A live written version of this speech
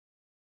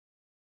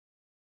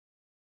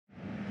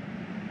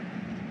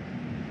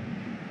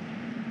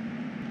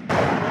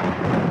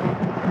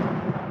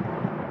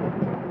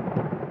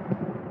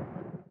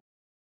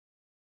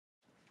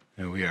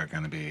We are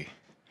going to be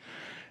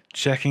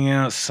checking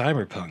out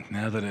Cyberpunk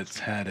now that it's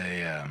had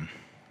a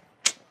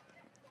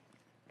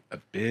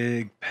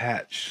big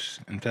patch.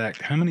 In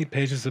fact, how many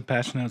pages of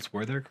patch notes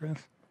were there, Chris?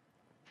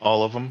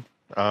 All of them.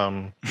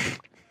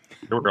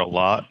 There were a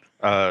lot.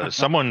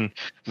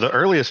 The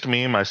earliest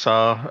meme I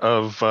saw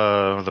of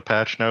the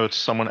patch notes,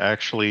 someone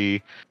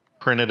actually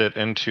printed it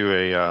into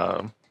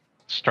a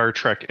Star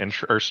Trek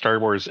intro or Star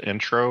Wars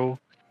intro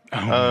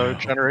Oh, no.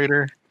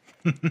 generator,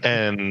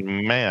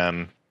 and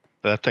man,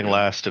 that thing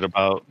lasted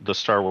about the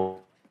Star Wars.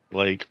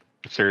 Like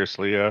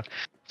seriously, yeah.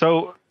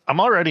 So I'm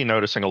already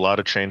noticing a lot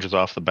of changes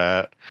off the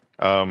bat.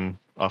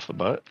 Off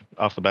the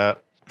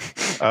bat.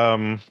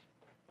 Um,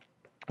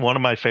 One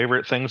of my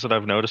favorite things that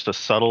I've noticed, a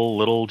subtle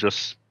little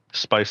just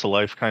spice of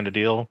life kind of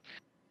deal.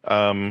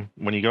 When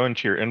you go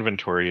into your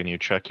inventory and you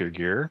check your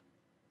gear,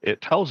 it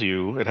tells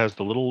you it has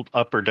the little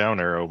up or down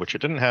arrow, which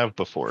it didn't have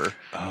before.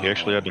 You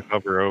actually had to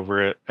hover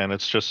over it, and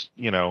it's just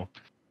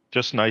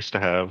just nice to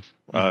have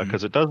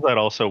because it does that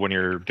also when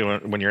you're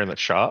in the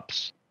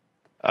shops.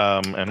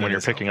 And That when you're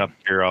is picking helpful.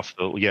 up gear off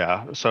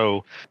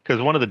so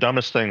because one of the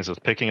dumbest things is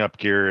picking up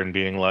gear and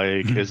being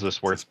like, is this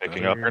Is worth this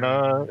picking up or better?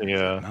 not? Is it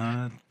Yeah.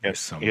 not? There's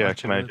so Yeah,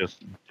 much can of I it.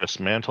 just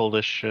dismantle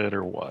this shit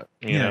or what?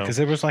 Yeah, because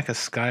there was like a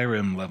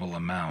Skyrim level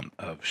amount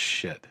of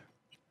shit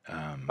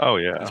Oh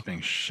yeah. just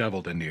being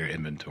shoveled into your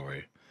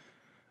inventory.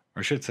 Or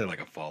I should say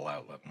like a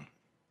Fallout level.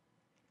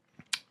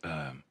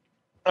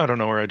 I don't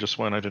know where I just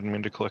went. I didn't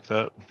mean to click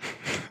that.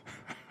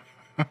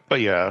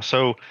 But yeah,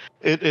 so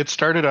it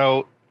started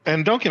out,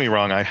 and don't get me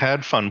wrong, I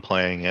had fun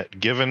playing it.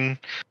 Given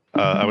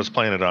I was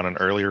playing it on an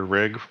earlier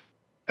rig,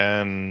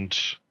 and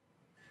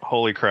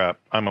holy crap,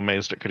 I'm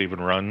amazed it could even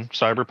run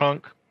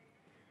Cyberpunk.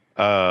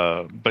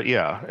 But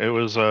yeah, it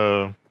was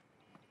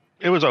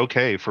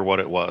okay for what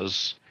it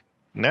was.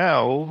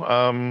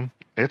 Now,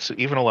 it's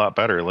even a lot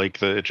better.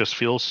 Like it just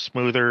feels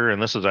smoother,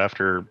 and this is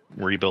after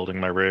rebuilding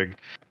my rig,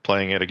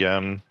 playing it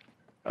again.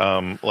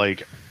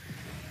 Like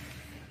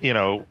you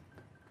know,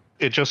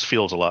 it just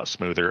feels a lot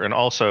smoother, and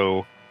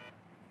also,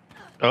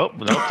 oh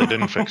nope, they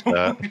didn't fix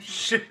that.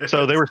 Shit.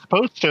 So they were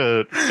supposed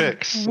to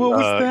fix What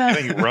was that?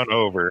 getting run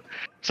over.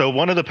 So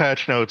one of the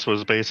patch notes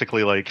was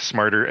basically like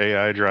smarter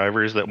AI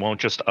drivers that won't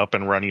just up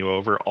and run you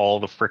over all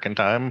the frickin'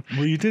 time.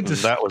 Well, you did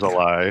just. That was a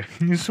lie.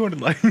 You sort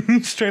of like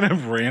straight up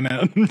ran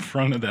out in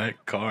front of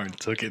that car and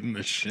took it in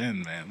the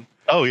shin, man.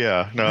 Oh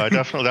yeah, no, I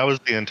definitely that was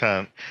the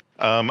intent.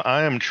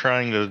 I am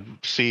trying to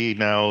see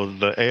now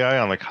the AI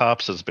on the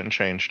cops has been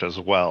changed as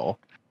well.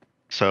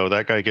 So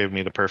that guy gave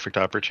me the perfect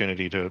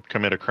opportunity to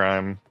commit a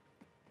crime.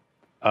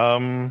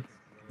 Yeah,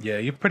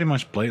 you pretty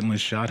much blatantly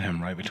shot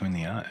him right between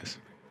the eyes.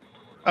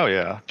 Oh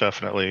yeah,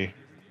 definitely.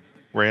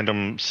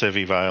 Random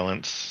civvy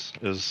violence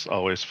is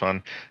always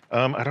fun.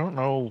 I don't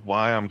know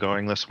why I'm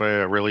going this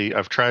way.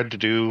 I've tried to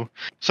do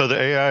so. The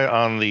AI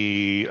on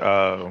the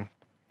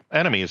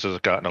enemies has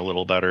gotten a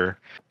little better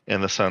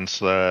in the sense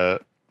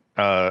that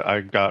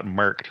I got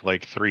murked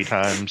like 3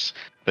 times.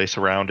 They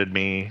surrounded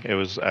me. It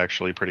was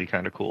actually pretty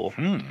kind of cool.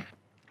 And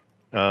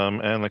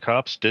the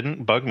cops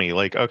didn't bug me.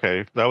 Like,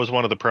 okay, that was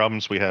one of the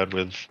problems we had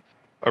with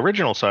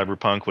original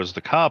Cyberpunk was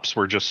the cops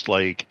were just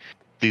like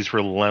these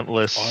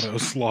relentless Auto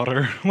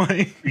slaughter.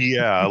 Like,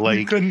 yeah, you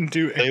like couldn't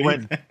do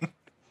anything.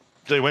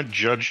 they went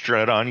Judge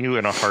Dredd on you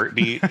in a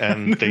heartbeat,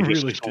 and they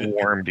just really did.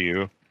 swarmed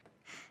you.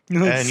 You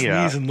like And sneeze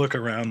yeah, and look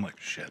around like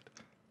shit.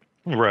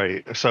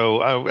 right.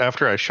 So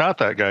after I shot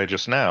that guy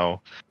just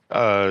now,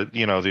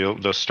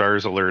 the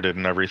stars alerted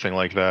and everything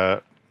like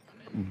that.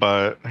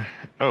 But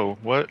oh,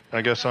 what?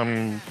 I guess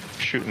I'm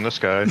shooting this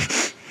guy.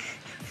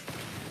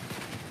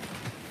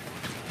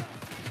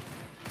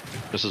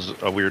 This is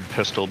a weird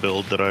pistol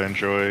build that I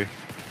enjoy.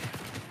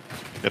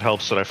 It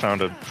helps that I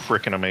found a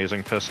frickin'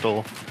 amazing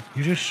pistol.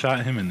 You just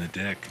shot him in the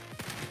dick,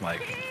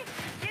 like,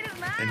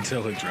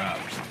 until it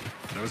dropped.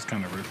 That was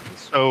kind of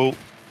ruthless. So,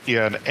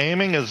 yeah, and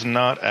aiming is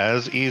not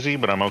as easy,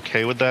 but I'm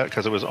okay with that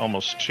because it was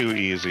almost too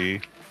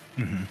easy.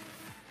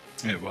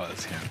 It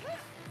was,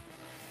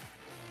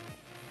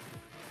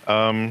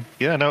 yeah.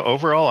 Yeah, no,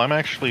 overall, I'm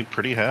actually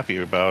pretty happy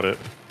about it.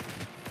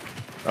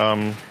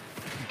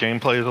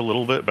 Gameplay is a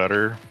little bit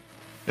better.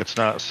 It's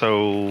not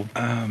so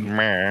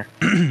meh.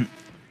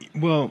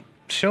 Well,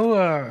 show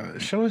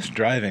us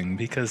driving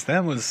because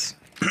that was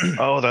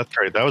Oh, that's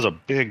right. That was a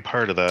big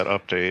part of that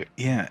update.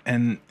 yeah.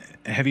 And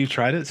have you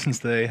tried it since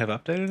they have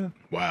updated it?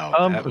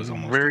 Wow, that was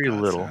almost Very a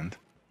little.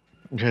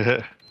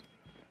 godsend.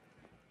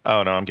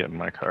 Oh no, I'm getting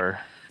my car.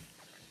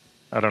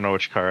 I don't know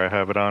which car I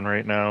have it on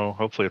right now.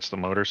 Hopefully it's the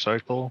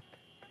motorcycle.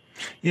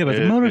 Yeah, but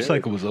the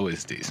motorcycle was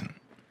always decent.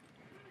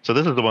 So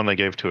this is the one they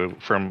gave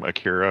from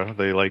Akira.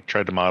 They like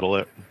tried to model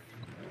it.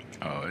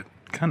 Oh, it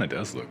kind of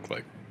does look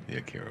like the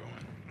Akira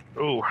one.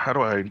 Oh, how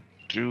do I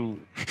do?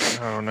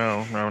 Oh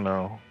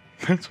no.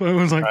 That's why I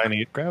was like, I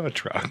need. grab a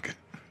truck.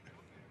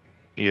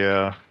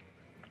 Yeah.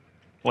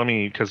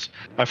 Because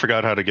I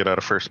forgot how to get out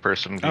of first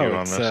person view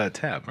on it's this.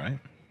 tab, right?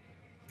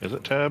 Is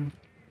it tab?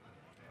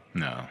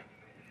 No,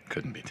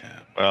 couldn't be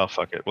tab. Well,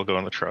 fuck it. We'll go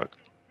in the truck.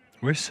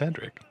 Where's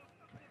Cedric?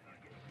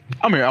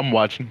 I'm here. I'm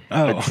watching.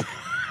 Oh,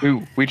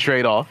 we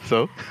trade off.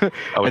 So Oh,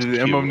 I it's do the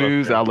cute. MMO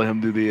news. Okay. I'll let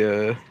him do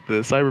the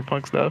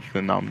Cyberpunk stuff,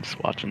 and I'm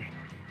just watching.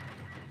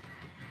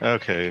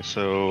 Okay,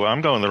 so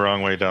I'm going the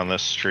wrong way down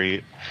this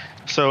street.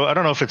 So I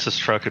don't know if it's this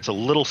truck. It's a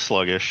little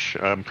sluggish.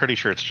 I'm pretty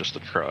sure it's just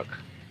a truck.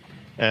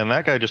 And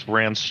that guy just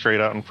ran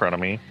straight out in front of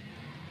me.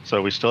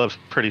 So we still have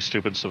pretty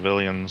stupid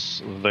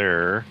civilians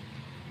there.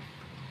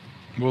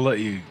 We'll let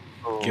you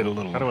get a Oh,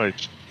 little how do I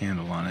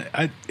handle on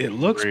it. It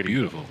looks radio?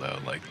 beautiful though.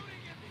 Like,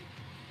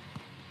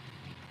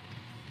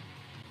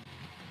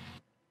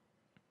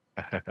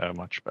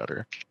 Much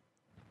better.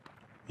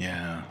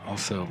 yeah.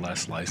 Also,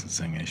 less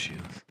licensing issues.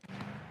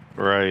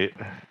 Right.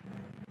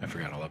 I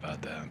forgot all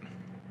about that.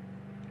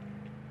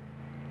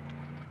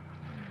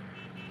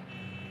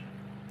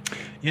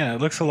 Yeah,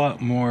 it looks a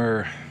lot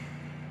more.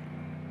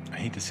 I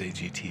hate to say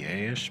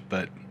GTA-ish,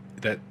 but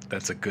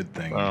that's a good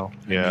thing. Well,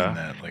 I yeah. mean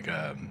that. Like,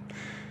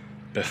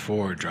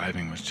 before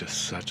driving was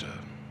just such a.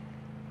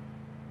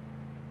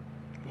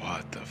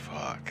 What the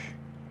fuck?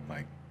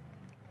 Like,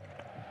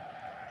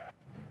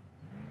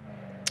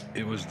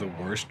 it was the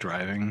worst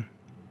driving.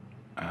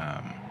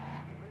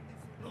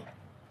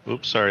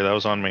 Oops, sorry, that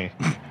was on me.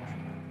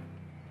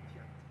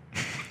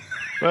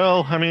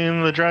 Well, I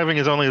mean, the driving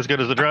is only as good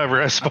as the driver,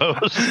 I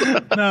suppose.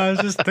 No, I was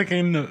just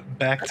thinking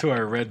back to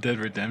our Red Dead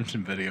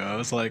Redemption video. I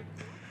was like,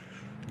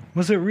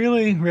 was it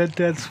really Red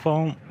Dead's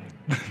fault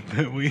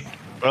that we?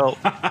 Well,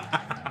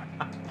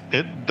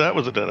 that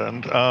was a dead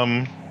end.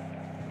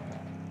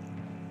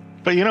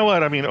 But you know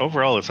what? I mean,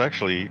 overall, it's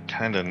actually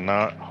kind of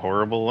not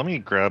horrible. Let me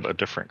grab a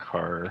different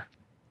car.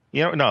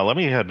 No, let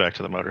me head back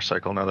to the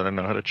motorcycle now that I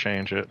know how to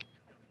change it.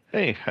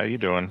 Hey, how you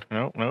doing?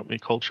 Nope, you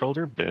cold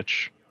shoulder,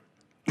 bitch.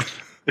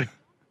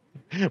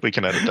 We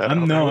can edit that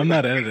out. No, I'm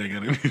not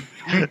editing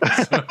it.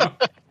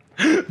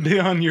 So, be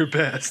on your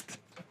best.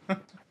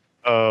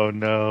 Oh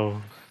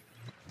no.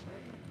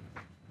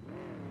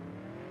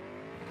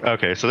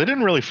 Okay, so they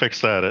didn't really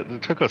fix that.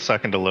 It took a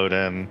second to load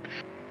in.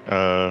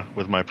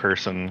 With my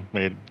person,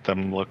 made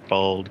them look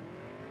bald.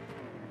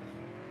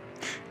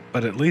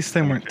 But at least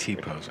they weren't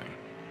T-posing.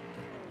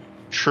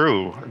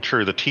 True.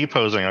 The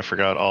T-posing, I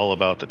forgot all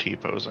about the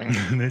T-posing.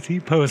 The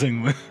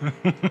T-posing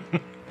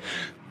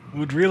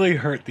would really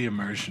hurt the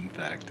immersion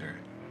factor.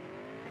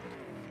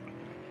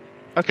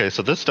 Okay,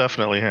 so this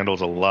definitely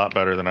handles a lot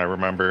better than I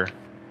remember.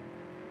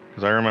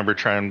 Because I remember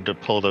trying to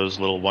pull those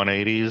little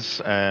 180s,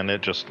 and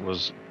it just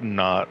was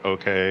not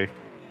okay.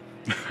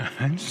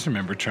 I just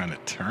remember trying to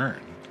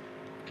turn.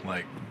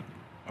 Like,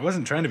 I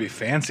wasn't trying to be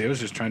fancy. I was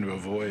just trying to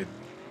avoid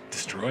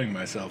destroying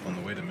myself on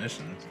the way to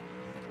missions.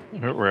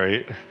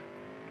 Right.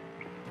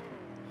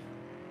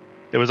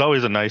 It was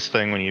always a nice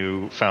thing when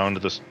you found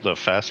the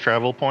fast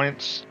travel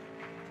points.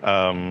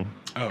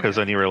 Because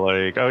then you were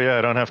like, oh yeah,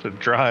 I don't have to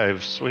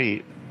drive.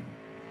 Sweet.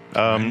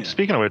 Right.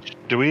 Speaking of which,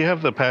 do we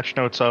have the patch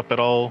notes up at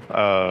all?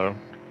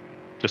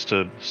 Just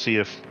to see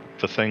if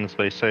the things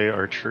they say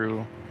are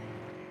true?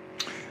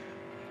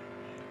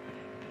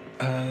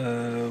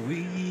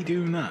 We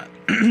do not.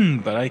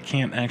 But I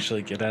can't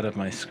actually get out of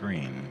my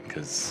screen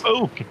because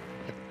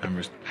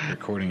I'm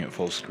recording at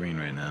full screen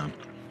right now.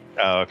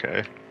 Oh,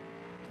 okay.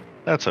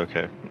 That's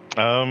okay.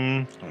 Let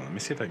me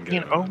see if I can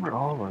get it.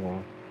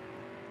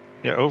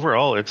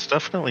 Overall, it's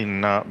definitely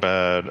not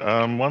bad.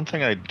 One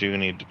thing I do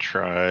need to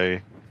try,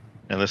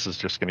 and this is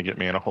just going to get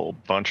me in a whole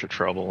bunch of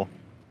trouble.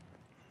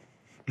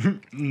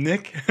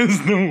 Nick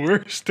has the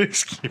worst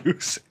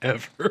excuse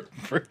ever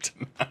for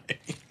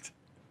tonight.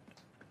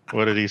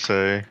 What did he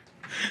say?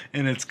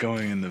 And it's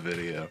going in the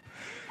video.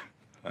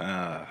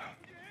 I'm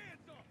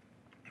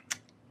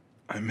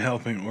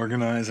helping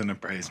organize and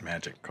appraise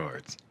magic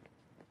cards.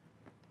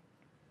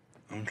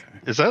 Okay.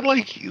 Is that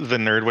like the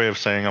nerd way of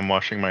saying I'm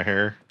washing my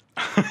hair?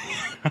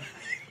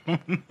 Oh,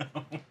 no.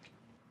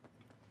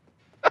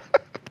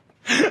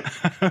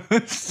 I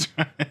was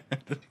trying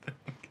to think.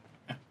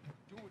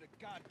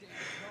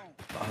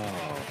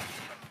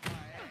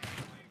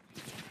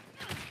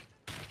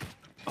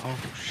 Oh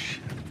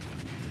shit.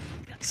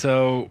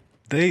 So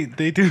they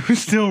do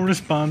still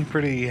respond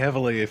pretty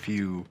heavily if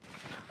you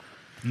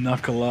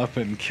knuckle up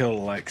and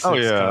kill like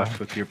six cops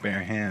with your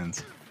bare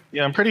hands.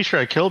 Yeah, I'm pretty sure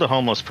I killed a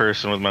homeless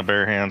person with my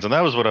bare hands, and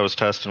that was what I was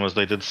testing. Was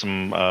they did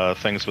some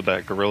things with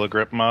that Gorilla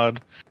Grip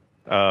mod.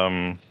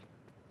 Gorilla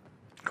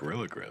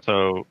Grip.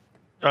 So,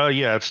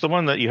 yeah, it's the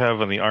one that you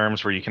have on the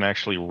arms where you can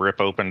actually rip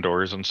open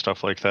doors and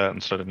stuff like that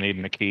instead of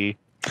needing a key.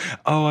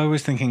 Oh, I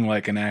was thinking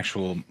like an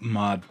actual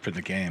mod for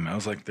the game. I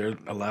was like, they're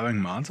allowing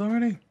mods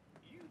already?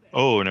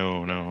 Oh,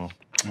 no.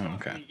 Oh,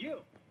 okay.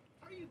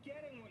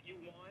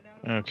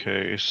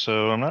 Okay,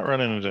 so I'm not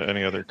running into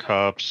any other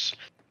cops.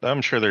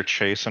 I'm sure they're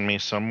chasing me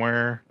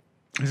somewhere.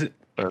 Is it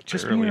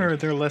just me, or are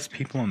there less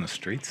people on the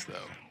streets,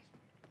 though?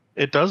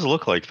 It does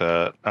look like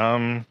that.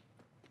 Are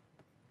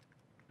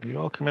you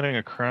all committing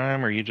a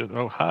crime, or you just...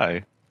 Oh,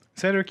 hi.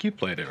 Cedric, you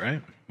played it,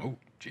 right? Oh,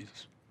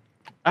 Jesus.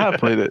 I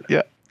played it,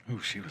 yeah. Oh,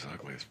 she was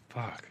ugly as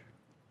fuck.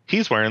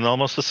 He's wearing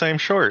almost the same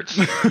shorts.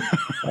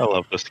 I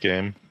love this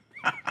game.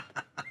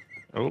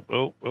 Oh,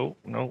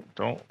 no,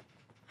 don't.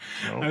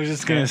 No, I was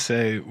just going to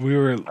say, we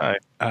were...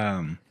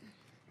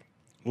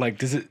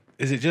 Like, is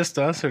it just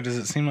us, or does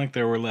it seem like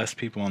there were less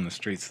people on the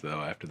streets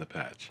though after the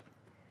patch?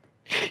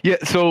 Yeah,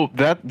 so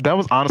that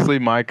was honestly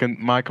my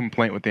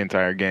complaint with the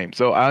entire game.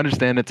 So I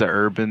understand it's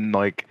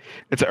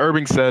it's an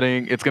urban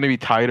setting. It's going to be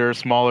tighter,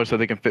 smaller, so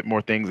they can fit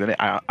more things in it.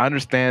 I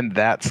understand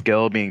that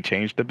scale being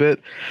changed a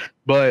bit,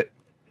 but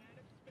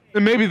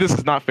and maybe this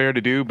is not fair to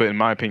do, but in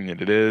my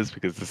opinion, it is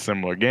because it's a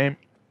similar game.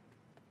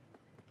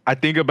 I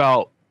think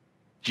about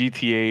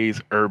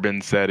GTA's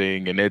urban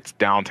setting and its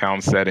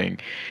downtown setting,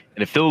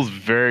 and it feels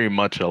very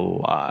much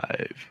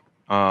alive.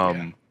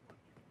 Yeah.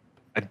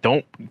 I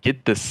don't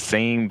get the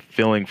same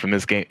feeling from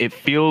this game.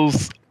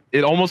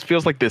 It almost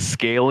feels like the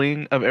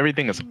scaling of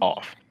everything is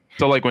off.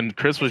 So like when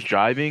Chris was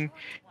driving,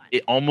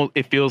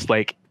 it feels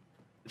like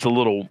it's a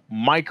little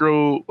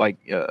micro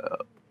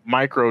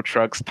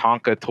trucks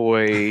Tonka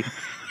toy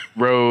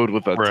road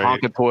with a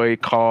Right. Tonka toy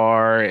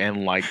car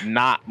and like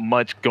not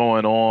much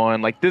going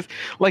on. This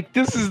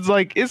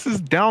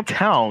is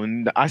downtown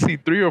and I see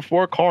 3 or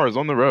 4 cars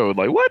on the road.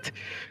 Like what?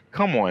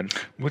 Come on.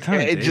 What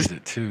time of It day just is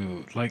it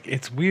too? Like,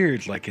 it's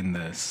weird. Like in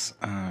this,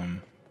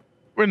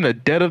 we're in the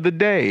dead of the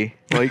day.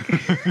 Like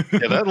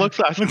Yeah, that looks.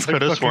 I looks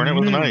could have sworn it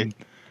was night.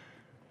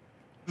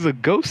 this is a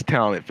ghost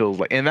town. It feels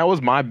like, and that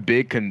was my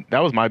big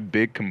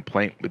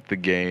complaint with the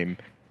game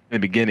in the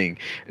beginning.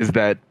 Is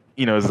that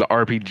as an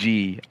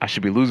RPG, I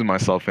should be losing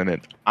myself in it.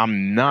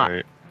 I'm not,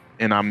 Right.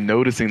 and I'm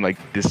noticing like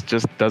this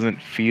just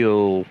doesn't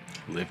feel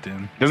lived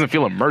in.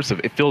 immersive.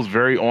 It feels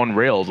very on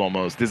rails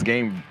almost. This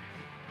game,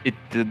 it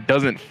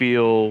doesn't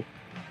feel.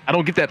 I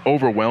don't get that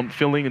overwhelmed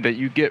feeling that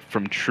you get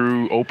from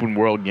true open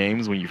world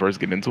games when you first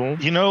get into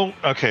them.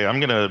 Okay, I'm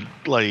gonna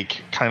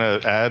like kind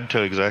of add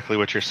to exactly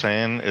what you're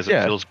saying. Is it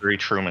Yeah. feels very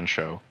Truman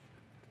Show?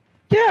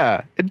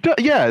 Yeah,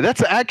 yeah,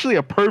 that's actually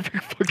a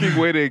perfect fucking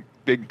way to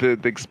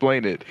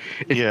explain it.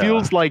 It Yeah.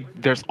 feels like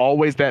there's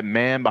always that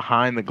man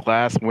behind the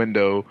glass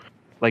window,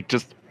 like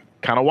just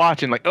kind of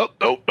watching, like, oh,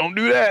 don't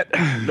do that.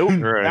 Nope.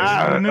 Right.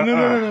 Ah,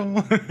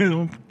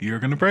 No. You're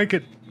gonna break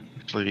it.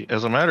 Actually,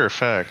 as a matter of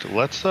fact,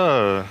 let's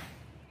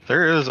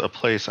there is a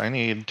place I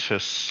need to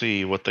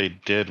see what they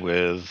did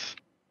with,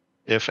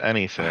 if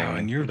anything. Wow,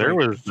 and you're There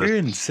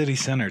in city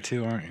center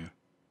too, aren't you?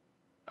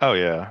 Oh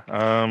yeah.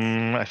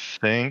 I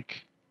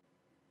think.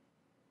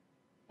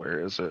 Where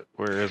is it?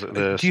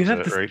 This Do you is have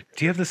it, right?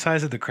 Do you have the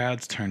size of the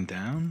crowds turned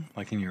down,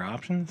 like in your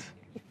options?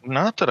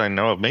 Not that I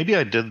know of. Maybe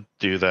I did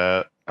do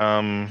that.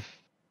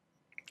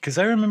 Because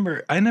I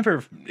remember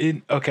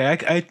okay,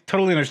 I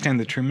totally understand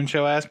the Truman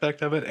Show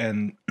aspect of it,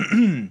 and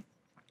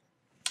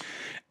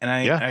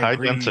I high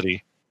agree.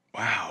 density.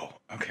 Wow.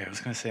 Okay, I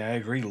was gonna say I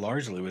agree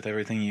largely with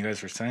everything you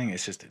guys were saying.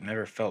 It's just it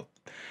never felt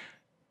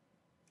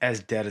as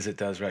dead as it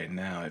does right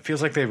now. It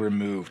feels like they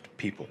removed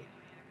people,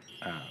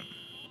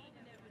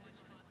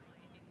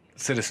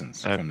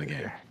 citizens from the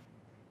game.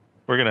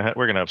 We're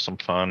gonna have some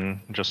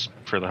fun just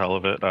for the hell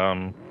of it.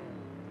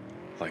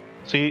 Like,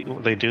 see,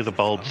 they do the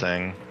bulb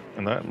thing,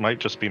 and that might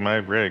just be my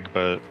rig,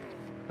 but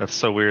that's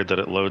so weird that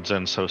it loads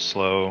in so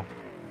slow.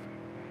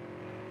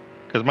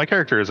 Because my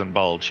character isn't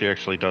bald; she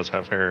actually does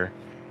have hair.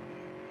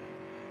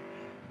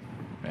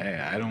 hey,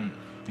 I don't,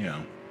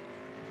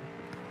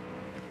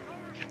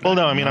 Well,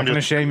 no, I mean, I'm I'm gonna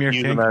just shame your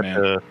using kink, that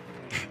man. to.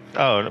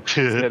 Oh,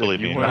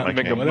 believe me, you not want my to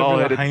make a king.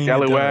 bald-headed hyena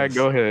scallywag? does.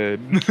 Go ahead.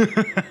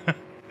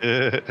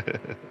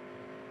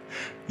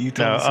 You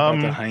told us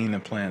about the hyena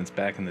plans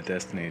back in the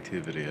Destiny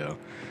 2 video.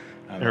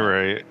 You're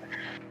right.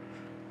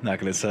 Not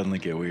gonna suddenly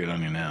get weird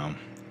on you now.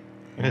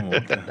 Oh,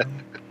 what the hell?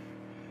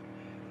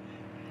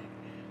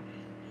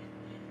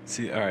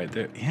 See, all right,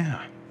 there.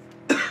 Yeah.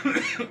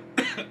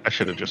 I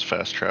should have just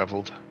fast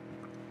traveled.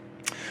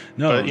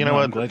 No, But you know I'm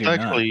what? glad It's you're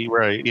actually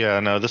right. Yeah,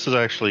 no, this is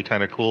actually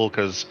kind of cool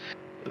because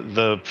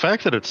the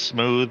fact that it's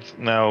smooth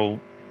now.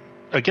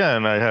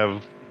 Again, I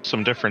have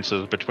some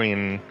differences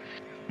between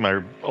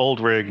my old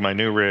rig, my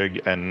new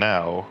rig, and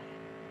now,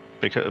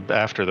 because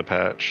after the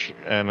patch,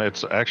 and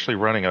it's actually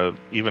running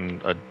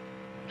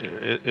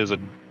is a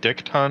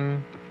dick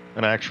ton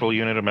an actual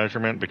unit of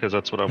measurement, because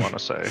that's what I want to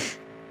say.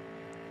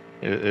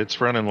 It's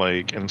running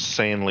like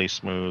insanely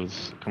smooth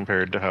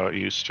compared to how it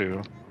used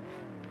to.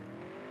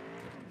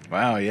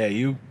 Wow, yeah,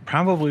 you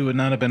probably would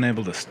not have been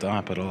able to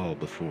stop at all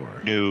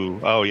before. No.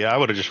 Oh yeah, I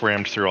would have just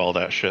rammed through all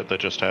that shit that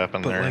just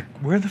happened But there. like,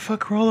 where the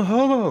fuck were all the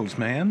hobos,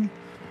 man?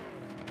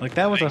 Like,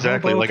 that was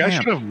Exactly. a hobo Like camp. I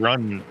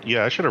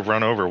should have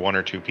run over 1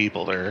 or 2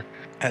 people there.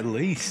 At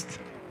least.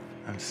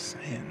 I'm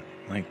saying,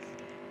 like,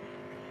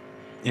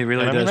 it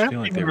really I does haven't feel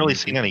like even they really were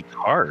seen any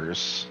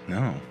cars.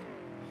 No.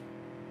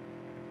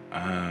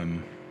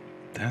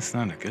 That's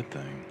not a good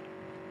thing.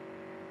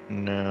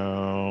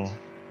 No.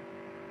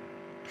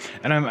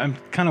 And I'm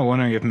kind of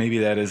wondering if maybe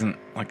that isn't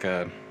like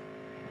a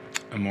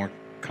more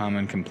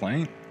common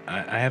complaint.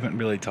 I haven't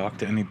really talked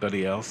to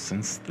anybody else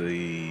since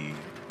the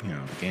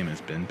game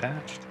has been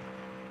patched.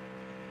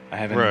 I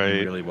haven't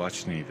even really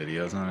watched any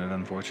videos on it,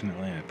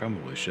 unfortunately. I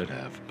probably should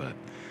have, but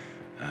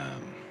I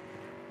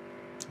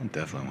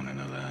definitely want to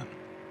know that.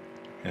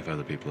 If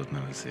other people have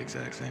noticed the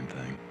exact same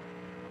thing.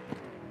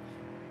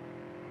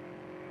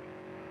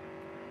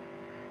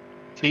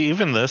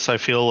 Even this, I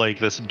feel like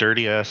this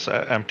dirty ass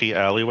empty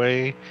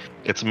alleyway,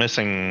 it's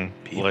missing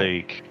People.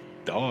 like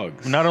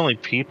dogs. not only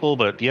people,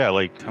 but yeah,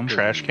 like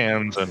trash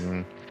cans Tumbleweeds.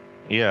 and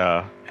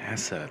yeah,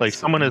 assets. like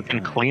someone has of been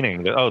any kind.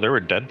 cleaning. Oh, there were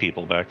dead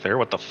people back there.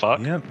 What the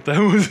fuck? Yep, that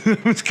was. I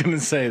was gonna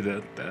say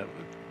that.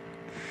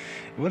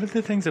 What are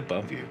the things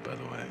above you, by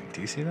the way?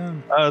 Do you see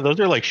them? Those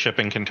are like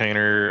shipping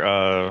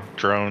container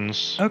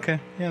drones. Okay,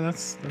 yeah,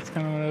 that's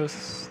kind of what I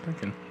was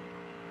thinking.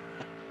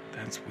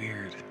 That's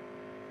weird.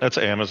 That's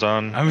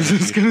Amazon. I was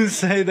just gonna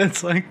say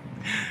that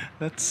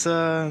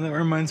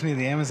reminds me of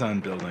the Amazon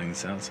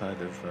buildings outside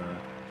of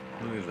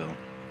Louisville.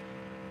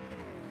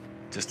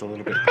 Just a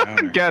little bit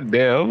browner.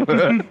 Goddamn.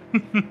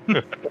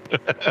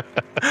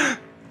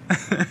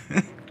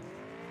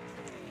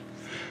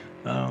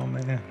 Oh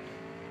man,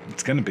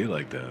 it's gonna be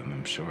like that,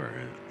 I'm sure,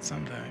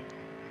 someday.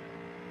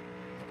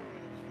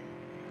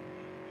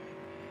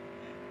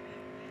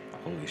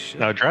 Holy shit.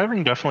 Now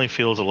driving definitely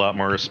feels a lot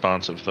more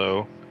responsive,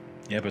 though.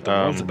 Yeah, but the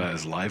world's about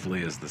as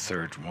lively as the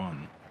Surge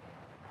 1.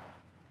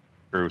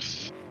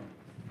 Truth.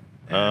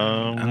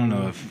 I don't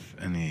know if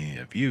any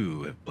of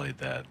you have played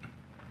that,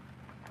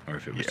 or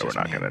if it was just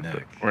me and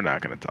Nick. We're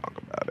not gonna talk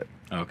about it.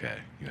 Okay,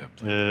 you have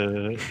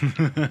played.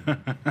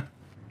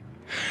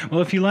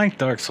 Well, if you like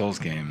Dark Souls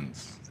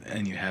games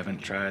and you haven't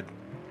tried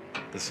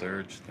the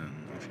Surge, then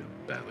I feel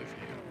badly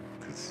for you,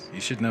 because you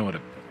should know what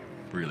a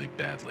really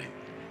badly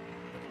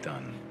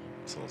done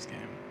Souls game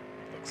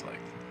looks like,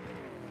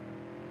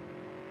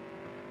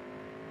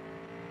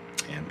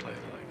 and play it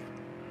like.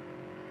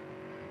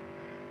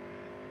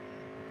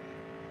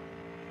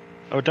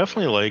 I would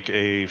definitely like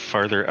a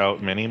farther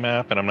out mini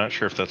map, and I'm not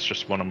sure if that's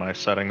just one of my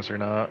settings or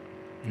not.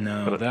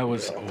 No, that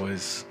was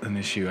always an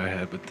issue I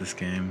had with this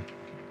game.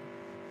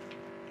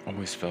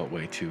 Always felt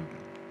way too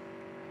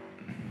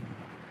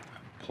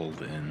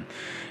pulled in.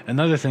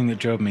 Another thing that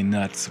drove me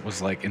nuts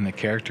was like in the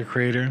character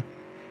creator.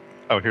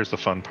 Oh, here's the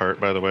fun part,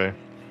 by the way.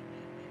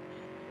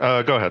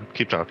 Go ahead,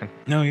 keep talking.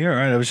 No, you're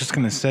right. I was just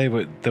gonna say,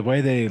 but the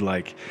way they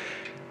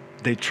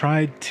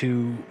tried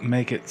to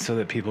make it so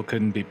that people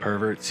couldn't be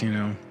perverts, you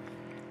know.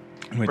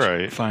 Which,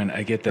 right. Fine,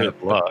 I get that.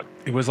 But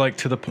it was like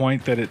to the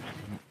point that it.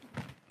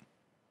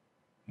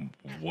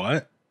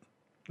 What?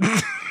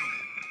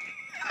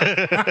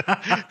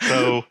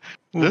 So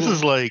this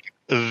is like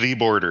the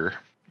border.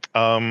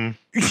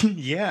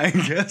 Yeah, I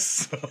guess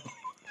so.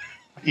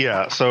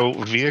 Yeah, so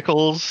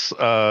vehicles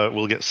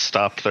will get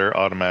stopped there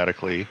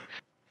automatically.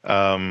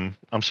 I'm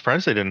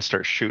surprised they didn't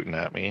start shooting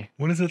at me.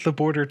 When is it the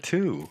border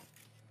to?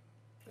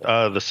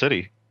 The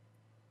city.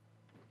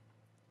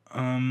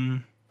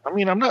 I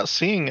mean, I'm not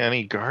seeing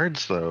any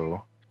guards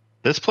though.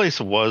 This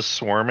place was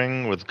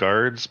swarming with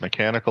guards,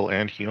 mechanical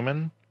and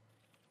human,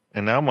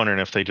 and now I'm wondering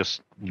if they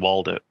just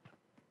walled it.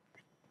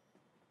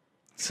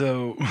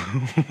 So,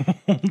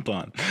 hold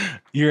on.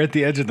 You're at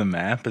the edge of the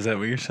map, is that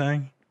what you're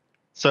saying?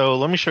 So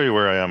let me show you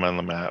where I am on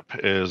the map.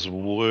 It is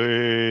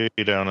way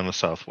down in the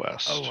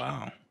southwest. Oh,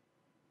 wow.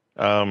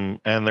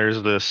 And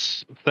there's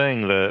this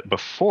thing that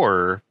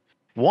before,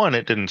 one,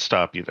 it didn't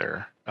stop you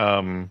there.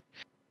 I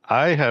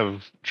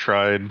have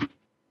tried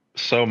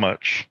so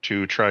much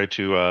to try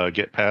to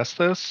get past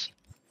this,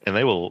 and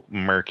they will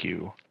murk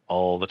you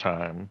all the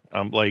time.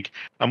 I'm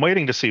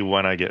waiting to see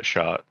when I get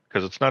shot,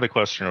 because it's not a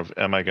question of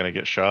am I going to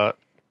get shot.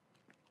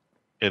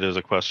 It is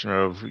a question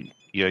of,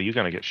 yeah, you're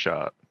going to get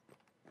shot.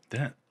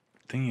 That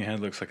thing you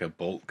had looks like a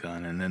bolt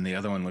gun, and then the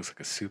other one looks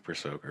like a super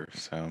soaker,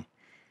 so...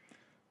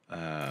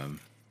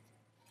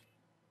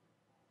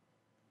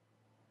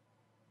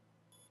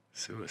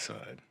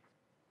 suicide.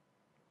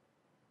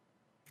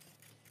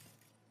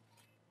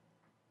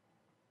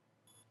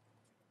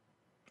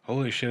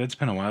 Holy shit, it's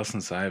been a while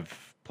since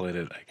I've played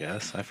it, I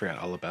guess. I forgot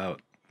all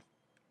about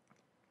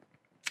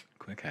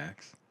quick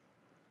hacks.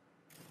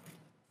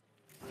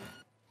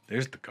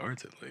 There's the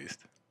guards, at least.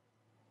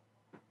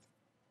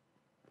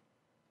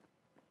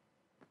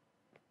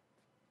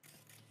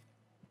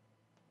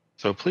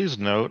 So please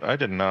note, I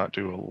did not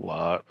do a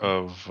lot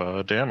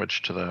of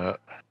damage to that.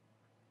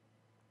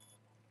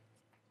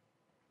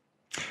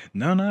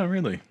 No, not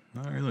really.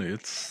 Not really.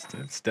 It's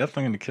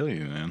definitely going to kill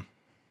you, man.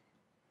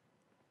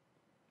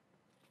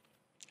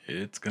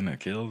 It's going to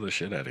kill the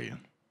shit out of you.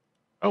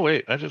 Oh,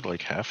 wait, I did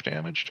like half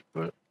damage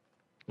to it.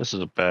 This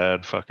is a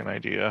bad fucking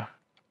idea.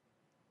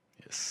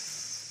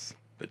 Yes.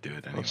 But do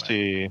it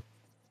anyway.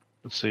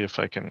 Let's see if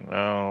I can...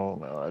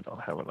 No, I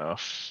don't have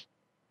enough.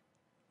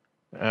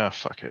 Ah,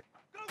 fuck it.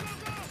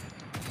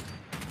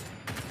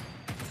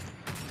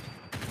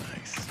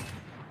 Nice.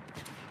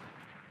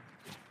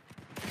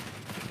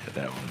 Yeah,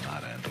 that will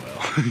not end well.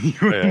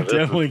 You are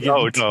definitely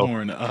getting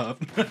torn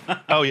up.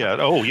 Oh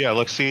yeah,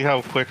 let's see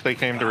how quick they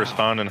came to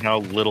respond and how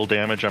little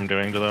damage I'm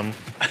doing to them.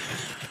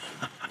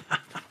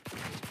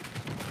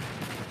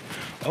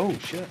 Oh,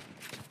 shit.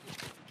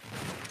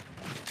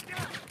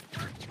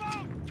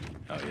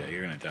 Oh, yeah,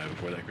 you're gonna die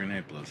before that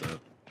grenade blows up.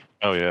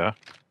 Oh, yeah.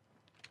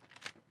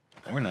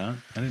 Or not.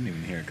 I didn't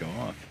even hear it go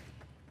off.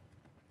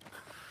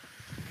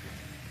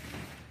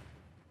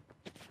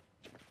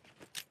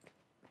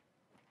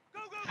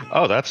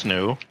 Oh, that's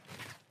new.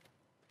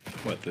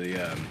 What, what the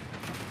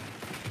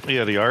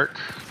Yeah, the arc.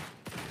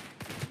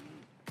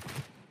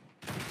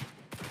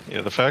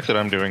 Yeah, the fact that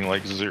I'm doing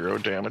like 0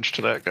 damage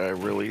to that guy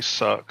really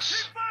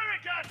sucks.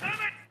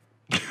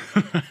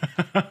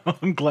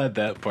 I'm glad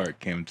that part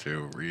came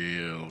through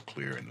real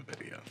clear in the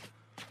video.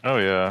 Oh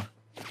yeah.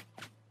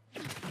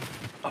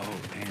 Oh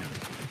damn.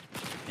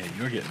 Yeah,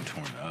 you're getting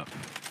torn up.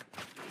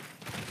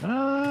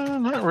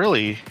 Not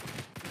really.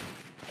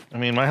 I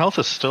mean, my health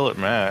is still at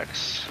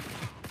max.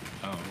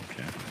 Oh,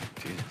 okay.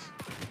 Jesus.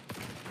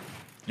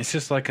 It's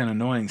just like an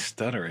annoying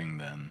stuttering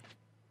then.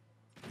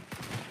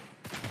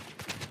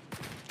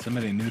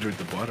 Somebody neutered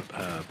the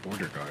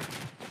border guard.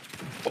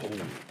 Oh.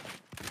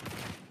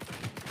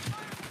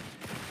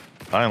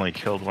 Finally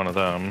killed one of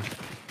them.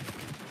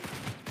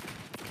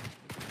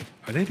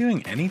 Are they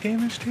doing any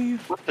damage to you?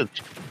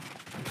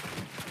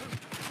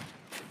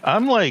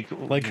 I'm like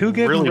who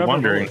gave really them rubber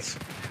wondering. bullets?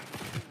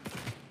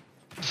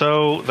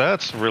 So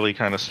that's really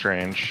kind of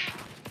strange.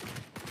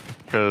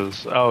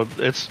 Because,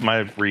 it's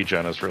my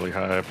regen is really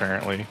high,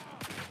 apparently.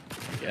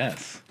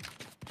 Yes.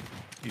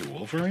 You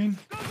Wolverine?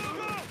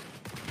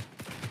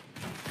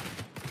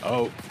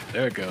 Oh,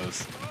 there it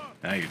goes.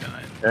 Now you're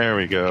dying. There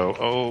we go.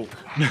 Oh.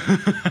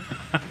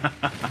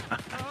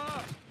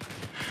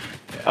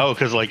 Oh,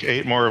 because like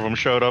 8 more of them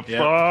showed up. Yep.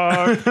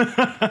 Fuck!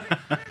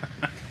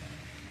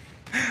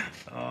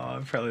 Oh,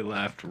 I probably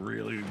laughed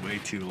really way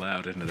too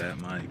loud into that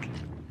mic.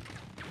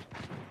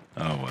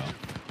 Oh well.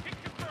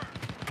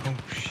 Oh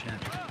shit.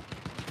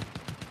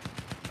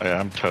 Yeah,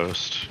 I'm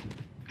toast.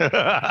 Damn.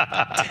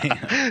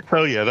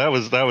 Oh yeah, that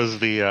was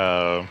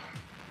the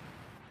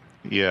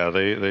yeah,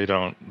 they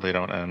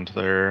don't end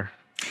there.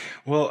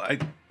 Well,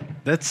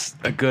 that's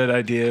a good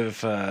idea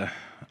of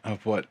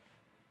what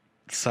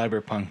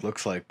Cyberpunk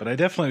looks like, but I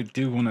definitely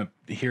do want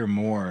to hear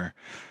more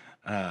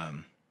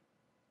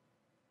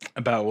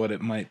about what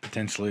it might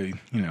potentially,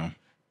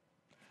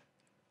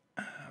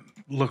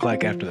 look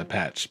like after the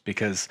patch.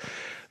 Because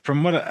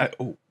from what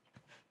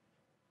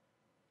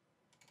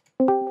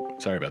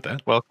sorry about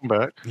that. Welcome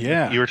back.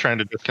 Yeah. You were trying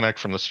to disconnect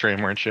from the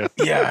stream, weren't you?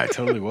 Yeah, I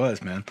totally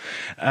was, man.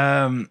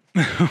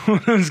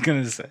 What I was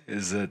gonna say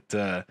is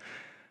that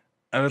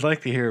I would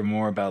like to hear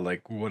more about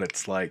like what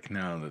it's like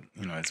now that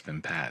it's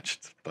been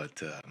patched.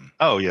 But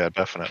oh yeah,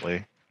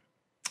 definitely.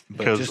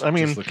 Because just, I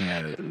mean, just looking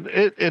at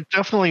it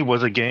definitely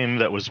was a game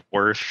that was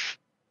worth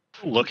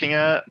looking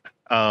at.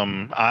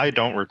 I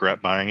don't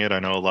regret buying it. I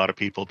know a lot of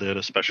people did,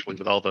 especially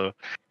with all the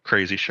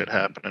crazy shit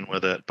happening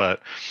with it.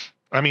 But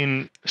I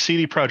mean,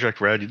 CD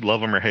Projekt Red, you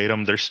love them or hate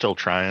them, they're still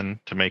trying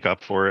to make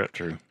up for it.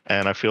 True.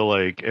 And I feel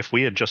like if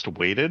we had just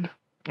waited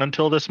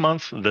until this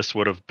month, this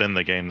would have been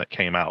the game that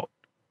came out.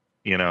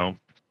 But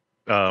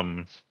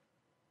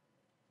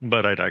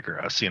I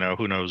digress.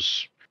 Who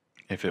knows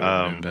If it would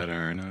have been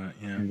better or not.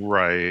 Yeah.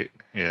 Right.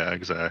 Yeah.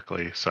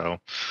 Exactly. So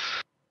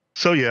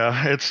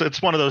yeah,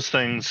 it's one of those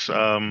things.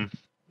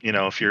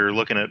 If you're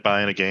looking at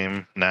buying a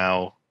game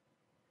now,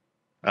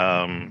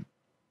 and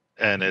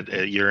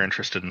you're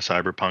interested in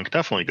Cyberpunk,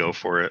 definitely go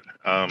for it.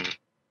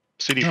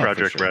 CD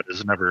Projekt Red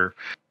has never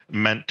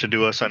meant to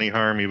do us any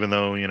harm, even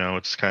though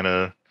it's kind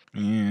of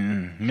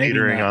maybe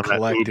not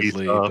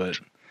collectively, but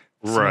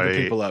some of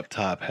the people up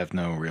top have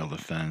no real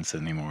defense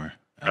anymore.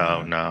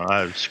 Oh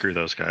no, screw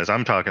those guys.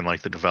 I'm talking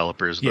like the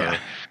developers,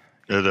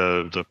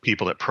 the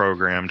people that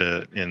programmed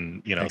it,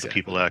 and the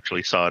people that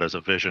actually saw it as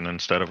a vision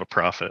instead of a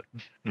profit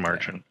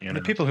margin.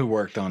 The people who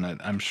worked on it,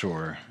 I'm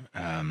sure,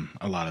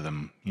 a lot of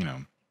them,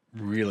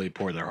 really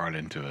poured their heart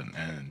into it,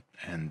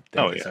 and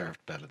they deserved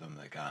better than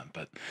they got.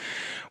 But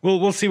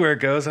we'll see where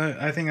it goes.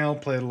 I think I'll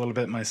play it a little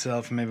bit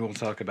myself. Maybe we'll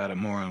talk about it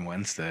more on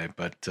Wednesday.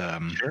 But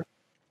sure.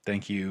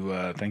 Thank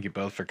you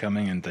both for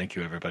coming, and thank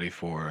you everybody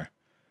for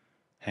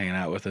hanging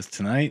out with us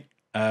tonight.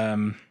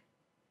 Won't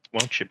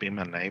you be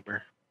my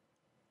neighbor?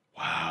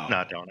 Wow.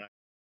 No, don't I?